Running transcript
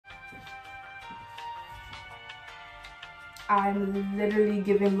I'm literally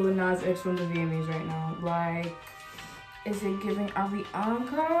giving Lil Nas X from the VMAs right now. Like, is it giving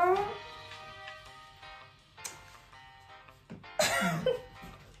Ariana?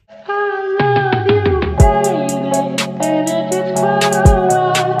 I love you, baby, and if it's quite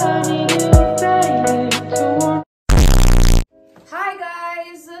alright, I need you, baby, to want. Hi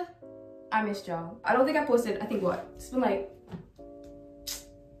guys, I missed y'all. I don't think I posted. I think what? It's been like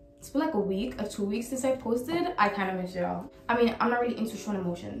a week or 2 weeks since I posted. I kind of missed y'all. I mean, I'm not really into showing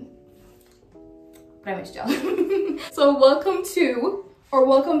emotion, but I missed y'all. So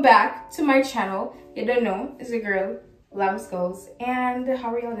welcome back to my channel. You don't know, it's your girl Lambskulls. And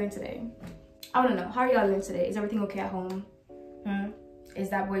how are y'all doing today? I want to know, how are y'all doing today? Is everything okay at home? Is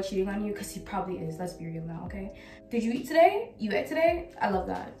that boy cheating on you? Because he probably is. Let's be real now, okay? Did you eat today? You ate today? I love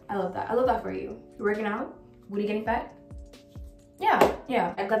that. I love that. I love that for you. You're working out? Booty getting fat? Yeah.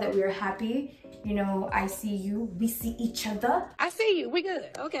 I'm glad that we are happy. You know, I see you. We see each other. I see you. We good.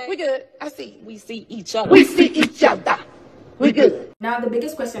 Okay. We good. I see. We see each other. We see each other. We good. Now, the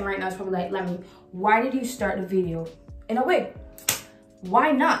biggest question right now is probably like, Lemmy, why did you start the video in a wig?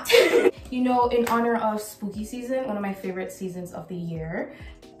 Why not? You know, in honor of spooky season, one of my favorite seasons of the year,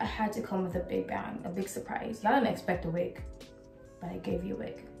 I had to come with a big bang, a big surprise. Y'all didn't expect a wig, but I gave you a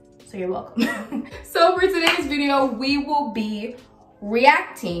wig, so you're welcome. So for today's video, we will be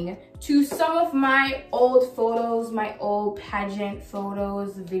reacting to some of my old photos, my old pageant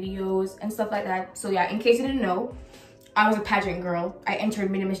photos, videos, and stuff like that. So yeah, in case you didn't know, I was a pageant girl. I entered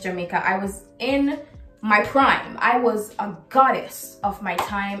Mini Miss Jamaica. I was in my prime. I was a goddess of my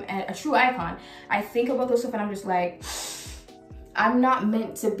time and a true icon. I think about those stuff and I'm just like, I'm not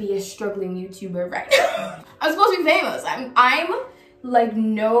meant to be a struggling YouTuber right now. I'm supposed to be famous. I'm like,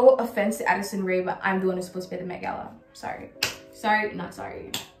 no offense to Addison Rae, but I'm the one who's supposed to be at the Met Gala. Sorry, not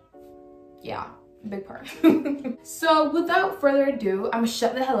sorry. Yeah, big part. So without further ado, I'm gonna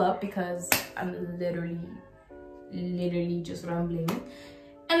shut the hell up because I'm literally just rambling.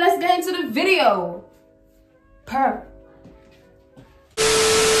 And let's get into the video.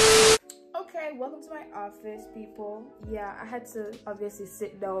 Okay, welcome to my office, people. Yeah, I had to obviously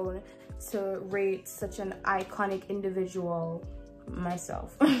sit down to rate such an iconic individual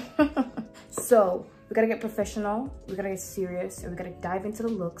myself. So we gotta get professional, we gotta get serious, and we gotta dive into the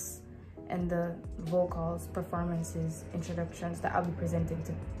looks and the vocals, performances, introductions that I'll be presenting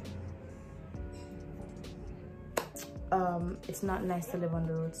to. It's not nice to live on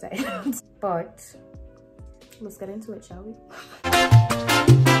the roadside. But let's get into it, shall we?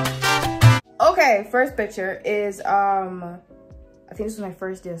 Okay, first picture is I think this was my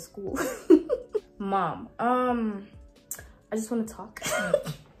first day of school. Mom, I just want to talk.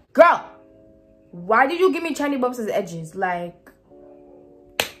 Girl, why did you give me shiny bumps as edges? Like,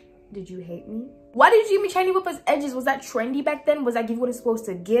 did you hate me? Why did you give me shiny bumps as edges? Was that trendy back then? Was that give what it's supposed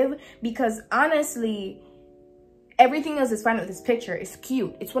to give? Because honestly, everything else is fine with this picture. It's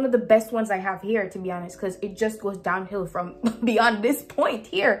cute. It's one of the best ones I have here, to be honest, because it just goes downhill from beyond this point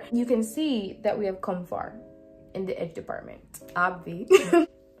here. You can see that we have come far in the edge department. Obvi.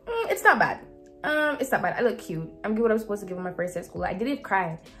 It's not bad. It's not bad. I look cute. I'm giving what I was supposed to give on my first day of school. I didn't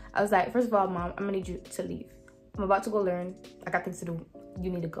cry. I was like, first of all, Mom, I'm gonna need you to leave. I'm about to go learn. I got things to do. You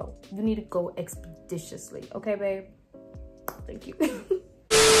need to go. You need to go expeditiously. Okay, babe? Thank you.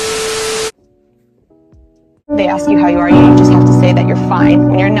 They ask you how you are, you just have to say that you're fine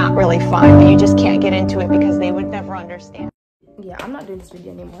when you're not really fine, but you just can't get into it because they would never understand. Yeah, I'm not doing this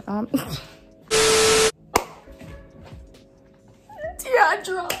video anymore.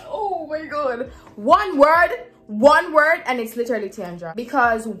 Tiandra, oh my god. One word, and it's literally Tiandra.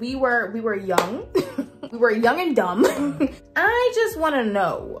 Because we were young. We were young and dumb. I just want to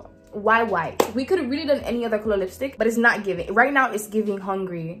know, why white? We could have really done any other color lipstick, but it's not giving. Right now, it's giving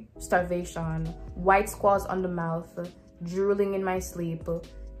hungry, starvation, white squalls on the mouth, drooling in my sleep.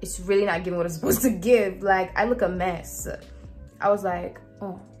 It's really not giving what it's supposed to give. Like, I look a mess. I was like,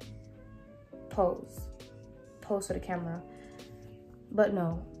 oh, pose for the camera. But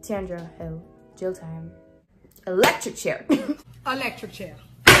no, Tiandra, hell, jail time. Electric chair. Electric chair.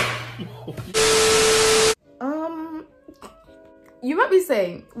 You might be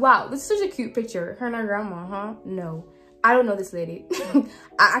saying, wow, this is such a cute picture. Her and her grandma, huh? No, I don't know this lady.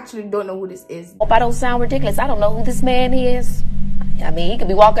 I actually don't know who this is. Hope I don't sound ridiculous. I don't know who this man is. I mean, he could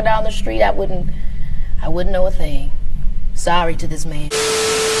be walking down the street. I wouldn't know a thing. Sorry to this man.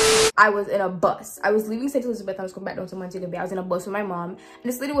 I was in a bus. I was leaving St. Elizabeth. I was going back down to Montego Bay. I was in a bus with my mom. And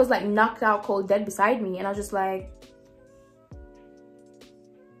this lady was like knocked out cold dead beside me. And I was just like,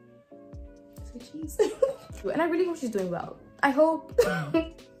 jeez. And I really hope she's doing well. I hope.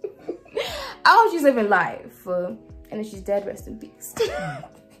 I hope she's living life. And then she's dead, rest in peace.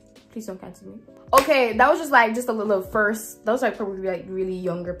 Please don't cancel me. Okay, that was just a little first. Those are probably like really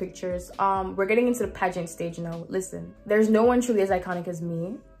younger pictures. We're getting into the pageant stage now. Listen, there's no one truly as iconic as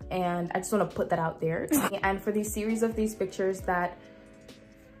me. And I just want to put that out there. And for these series of these pictures that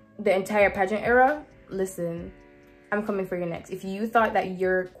the entire pageant era, listen, I'm coming for you next. If you thought that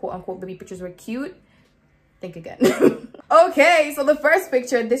your quote unquote baby pictures were cute, think again. Okay, so the first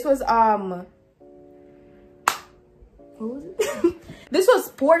picture, this was what was it? This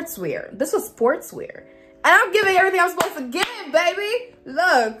was sportswear. This was sportswear. And I'm giving everything I'm supposed to give, baby.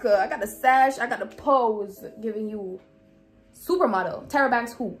 Look, I got the sash, I got the pose, giving you supermodel. Tyra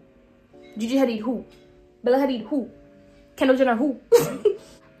Banks who? Gigi Hadid who? Bella Hadid who? Kendall Jenner who?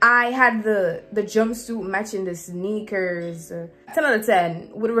 I had the jumpsuit matching the sneakers. 10 out of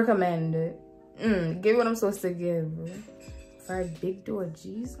 10. Would recommend. Give what I'm supposed to give. For a big door.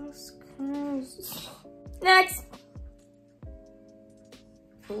 Jesus Christ. Next.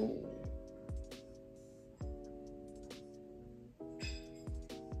 Ooh.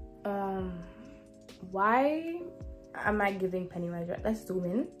 Why am I giving Pennywise? Let's zoom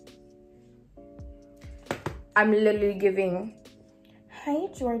in. I'm literally giving, hi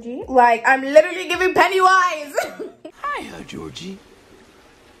Georgie. Like, I'm literally giving Pennywise. Hiya, Georgie.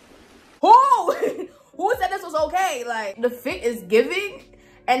 Who said this was okay? Like, the fit is giving.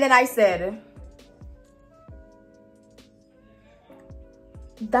 And then I said,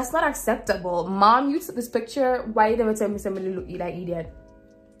 that's not acceptable. Mom, you took this picture. Why you never tell me somebody look like idiot?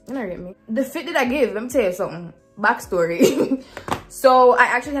 You know, get me? The fit that I give, let me tell you something. Backstory. So I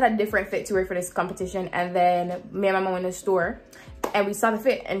actually had a different fit to wear for this competition, and then me and my mom went in the store and we saw the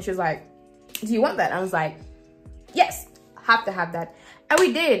fit and she was like, do you want that? I was like, yes, have to have that. And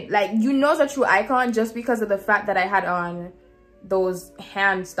we did. Like, you know, it's a true icon just because of the fact that I had on those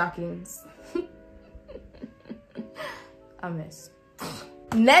hand stockings. I miss.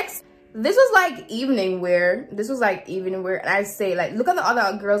 Next, this was like evening wear. This was like evening wear, and I say, like, look at the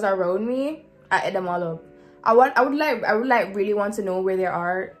other girls around me. I ate them all up. I would like really want to know where they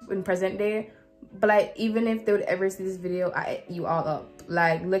are in present day, but like, even if they would ever see this video, I ate you all up.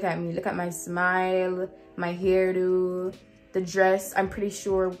 Like, look at me, look at my smile, my hairdo, the dress. I'm pretty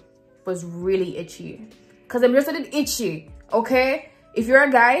sure was really itchy, cause I'm just a little itchy. Okay, if you're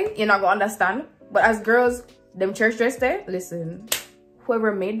a guy, you're not gonna understand, but as girls, them church dress there, listen,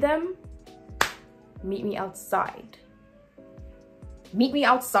 whoever made them, meet me outside. Meet me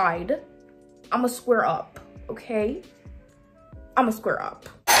outside. I'ma square up, okay? I'ma square up.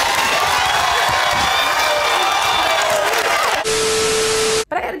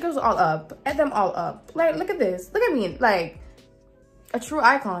 But I ate the girls all up. Ate them all up. Like, look at this. Look at me. Like, a true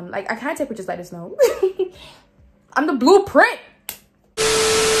icon. Like, I can't take pictures like this now. I'm the blueprint.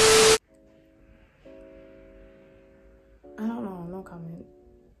 I don't know. No comment.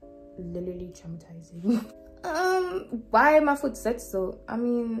 Literally traumatizing. Why my foot set so? I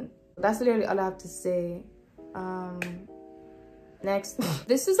mean, that's literally all I have to say. Next,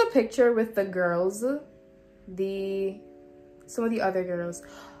 this is a picture with the girls, some of the other girls.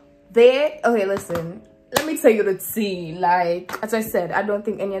 Okay, listen, let me tell you the tea. Like, as I said, I don't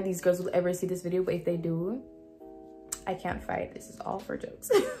think any of these girls will ever see this video, but if they do, I can't fight. This is all for jokes.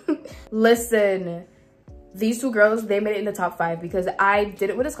 Listen, these two girls, they made it in the top 5 because I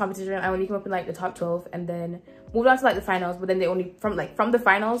did it with this competition. I only came up in like the top 12 and then moved on to like the finals, but then they only, from the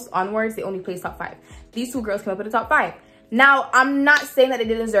finals onwards, they only placed top 5. These two girls came up in the top 5. Now, I'm not saying that they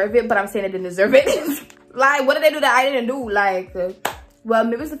didn't deserve it, but I'm saying they didn't deserve it. Like, what did they do that I didn't do? Like, well,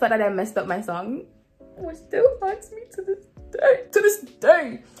 maybe it's the fact that I messed up my song, which still haunts me to this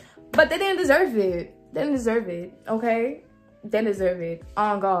day. But they didn't deserve it. They didn't deserve it, okay? They didn't deserve it.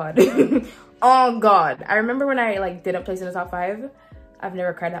 On God. On God. I remember when I like didn't place in the top 5. I've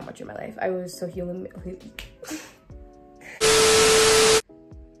never cried that much in my life. I was so human.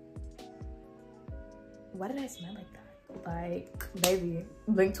 Why did I smell like that? Like, baby,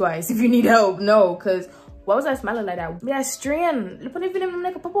 blink twice if you need help. No, because why was I smiling like that? Me that strain. Look at them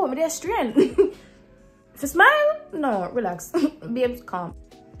like a pop. Me that strain. If you smile, no, relax. Be calm.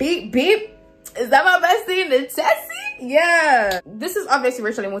 Beep, beep. Is that my bestie in the Tessie? Yeah. This is obviously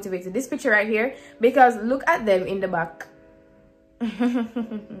racially motivated. This picture right here, because look at them in the back.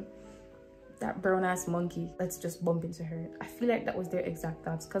 That brown ass monkey. Let's just bump into her. I feel like that was their exact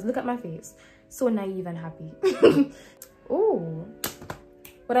thoughts, because look at my face. So naive and happy. Ooh.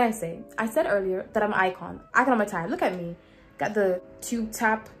 What did I say? I said earlier that I'm an icon. Icon on my time. Look at me. Got the tube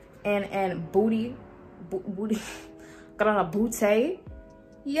top and booty. Booty. Got on a booty.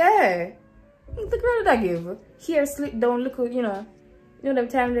 Yeah. The girl that I give. Hair slick down. Look, you know them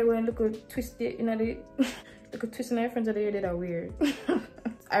time they went look twisted. You know, The twists and difference of the year did are weird.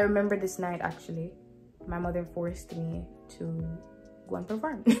 I remember this night actually. My mother forced me to go and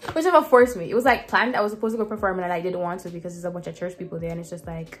perform. Which never forced me. It was like planned. I was supposed to go perform and I didn't want to because there's a bunch of church people there and it's just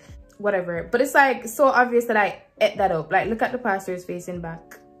like whatever. But it's like so obvious that I ate that up. Like look at the pastor's facing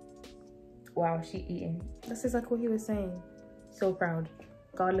back. Wow, she eating. That's exactly what he was saying. So proud.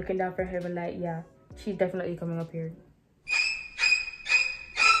 God looking down from heaven like, yeah, she's definitely coming up here.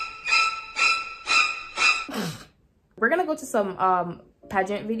 We're gonna go to some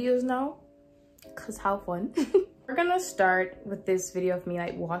pageant videos now, cause how fun. We're gonna start with this video of me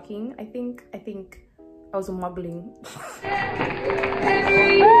like walking. I think I was muggling.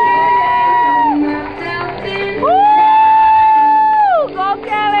 Woo! Go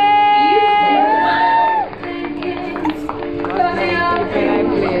Kelly!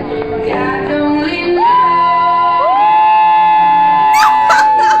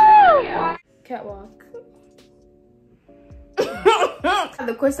 Catwalk.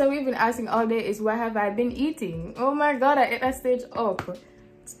 The question we've been asking all day is what have I been eating? Oh my god, I ate that stage up.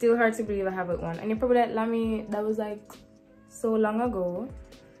 Still hard to believe I haven't won. And you're probably like, Lammy, that was like so long ago.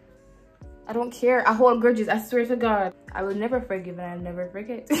 I don't care. I hold grudges. I swear to God. I will never forgive and I'll never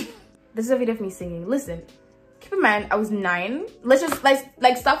forget. This is a video of me singing. Listen, keep in mind, I was 9. Let's just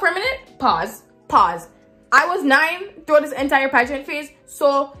like stop for a minute. Pause. I was 9 throughout this entire pageant phase.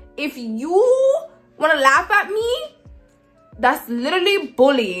 So if you want to laugh at me, that's literally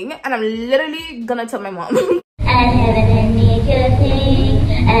bullying, and I'm literally gonna tell my mom. And heaven needs your sing,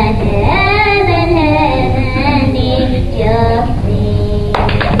 and heaven needs your sing.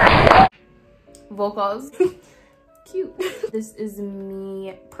 Vocals. Cute. This is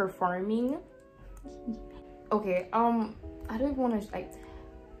me performing. Okay, I don't even want to like.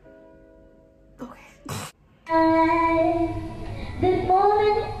 Okay. This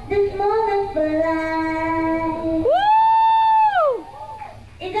moment for life.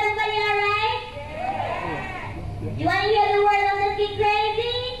 Is everybody alright? You want to hear the word of Let's Get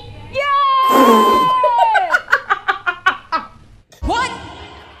Crazy? Yeah! What?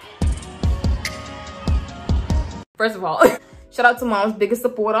 First of all, shout out to mom's biggest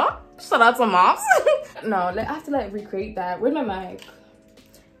supporter. Shout out to moms. No, I have to like recreate that. Where's my mic?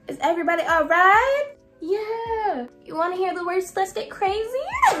 Is everybody alright? Yeah. You want to hear the words Let's Get Crazy?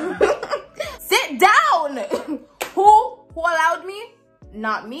 Sit down. Who allowed me?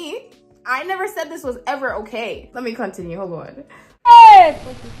 Not me. I never said this was ever okay. Let me continue. Hold on. Hey!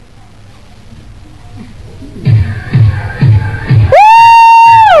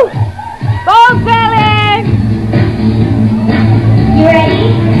 Woo! Go Kelly! You ready?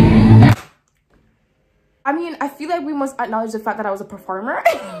 I mean, I feel like we must acknowledge the fact that I was a performer.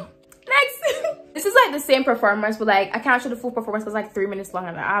 Next. This is like the same performance, but like I can't show the full performance because it's like 3 minutes long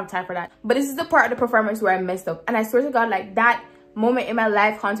and I don't have time for that. But this is the part of the performance where I messed up. And I swear to God, like that moment in my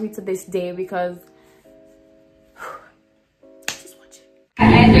life haunts me to this day because just watch it.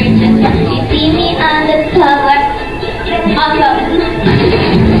 See me on the cover.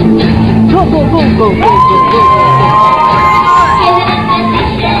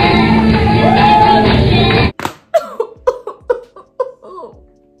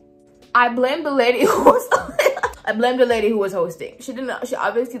 I blame the lady who was I blame the lady who was hosting. She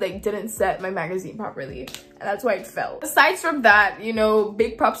obviously like didn't set my magazine properly and that's why it fell. Aside from that, you know,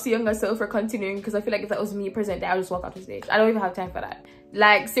 big props to younger self for continuing because I feel like if that was me presenting, I would just walk off the stage. I don't even have time for that.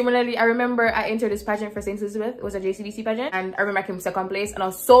 Like similarly, I remember I entered this pageant for St. Elizabeth. It was a JCDC pageant and I remember I came second place and I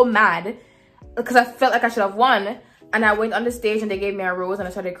was so mad because I felt like I should have won. And I went on the stage and they gave me a rose and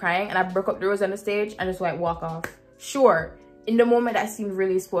I started crying and I broke up the rose on the stage and just like walk off. Sure, in the moment I seemed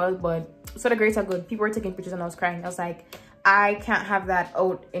really spoiled, but so the grades are good. People were taking pictures and I was crying. I was like, I can't have that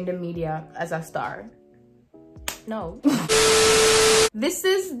out in the media as a star. No. This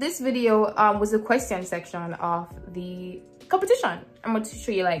video was the question section of the competition. I'm going to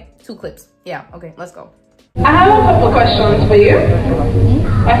show you like 2 clips. Yeah, okay, let's go. I have a couple of questions for you.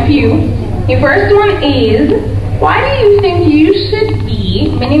 A few. The first one is, why do you think you should be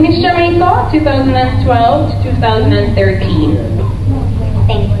Mini Miss Jamaica 2012 to 2013?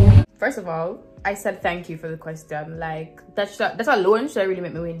 Thank you. First of all, I said thank you for the question. Like that's alone should really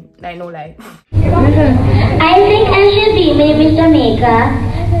make me win. Like no lie. I think I should be Mini Miss Jamaica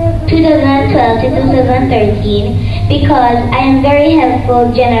 2012 to 2013 because I am very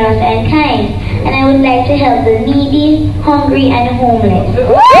helpful, generous, and kind, and I would like to help the needy, hungry, and homeless.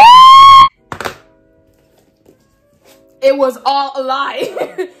 It was all a lie.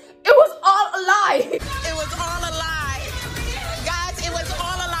 It was all a lie. It was all a lie. Guys, it was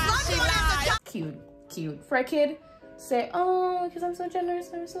all a lie. She lied. Cute. For a kid, say, oh, because I'm so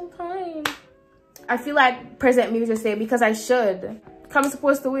generous, I'm so kind. I feel like President me would just say, because I should. I'm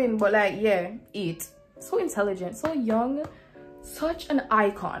supposed to win, but like, yeah, eat. So intelligent, so young, such an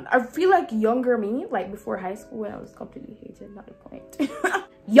icon. I feel like younger me, like before high school when I was completely hated, not the point.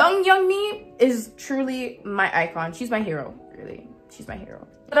 young me is truly my icon. She's my hero, really. She's my hero.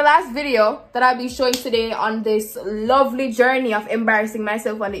 For the last video that I'll be showing today on this lovely journey of embarrassing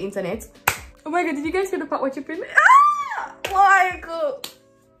myself on the internet. Oh my god, did you guys hear the part what you played? Ah! Michael!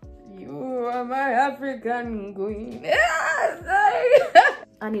 You are my African queen.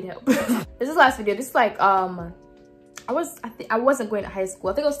 I need help. This is the last video. This is like I wasn't going to high school.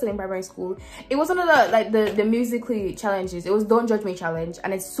 I think I was still in primary school. It was one of the musically challenges. It was Don't Judge Me challenge,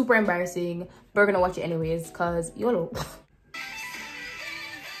 and it's super embarrassing. But we're gonna watch it anyways, cause YOLO.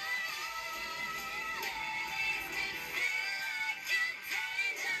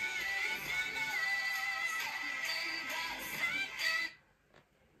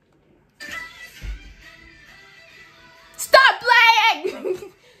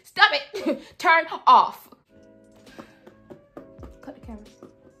 Stop it! Turn off. Cut the cameras.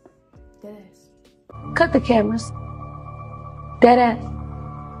 Deadass. Cut the cameras.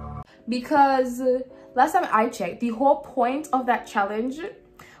 Deadass. Because last time I checked, the whole point of that challenge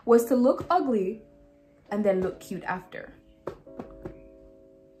was to look ugly and then look cute after.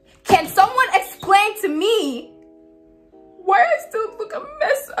 Can someone explain to me why I still look a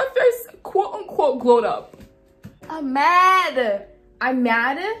mess after I quote unquote glowed up? I'm mad. I'm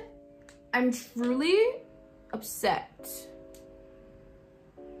mad. I'm truly upset.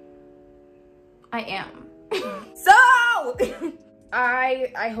 I am. So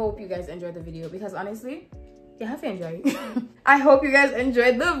I hope you guys enjoyed the video, because honestly, yeah, I have to enjoy it. I hope you guys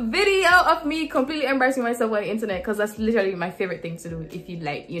enjoyed the video of me completely embarrassing myself on the internet, because that's literally my favorite thing to do. If you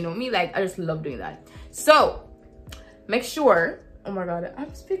like, you know me, like I just love doing that. So make sure, oh my god,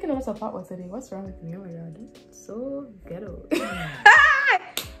 I'm speaking of a hot one today. What's wrong with me? Oh my god, so ghetto.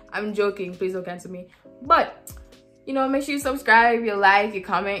 I'm joking, please don't cancel me. But you know, make sure you subscribe, you like, you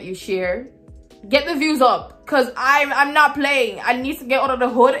comment, you share. Get the views up, because I'm not playing. I need to get out of the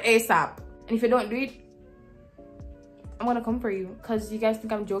hood ASAP. And if you don't do it, I'm gonna come for you, because you guys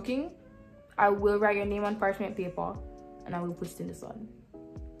think I'm joking. I will write your name on parchment paper and I will put it in the sun.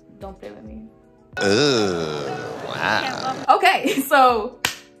 Don't play with me. Oh, wow. Okay, so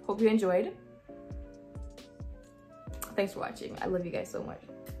hope you enjoyed. Thanks for watching. I love you guys so much.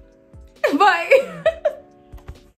 Bye.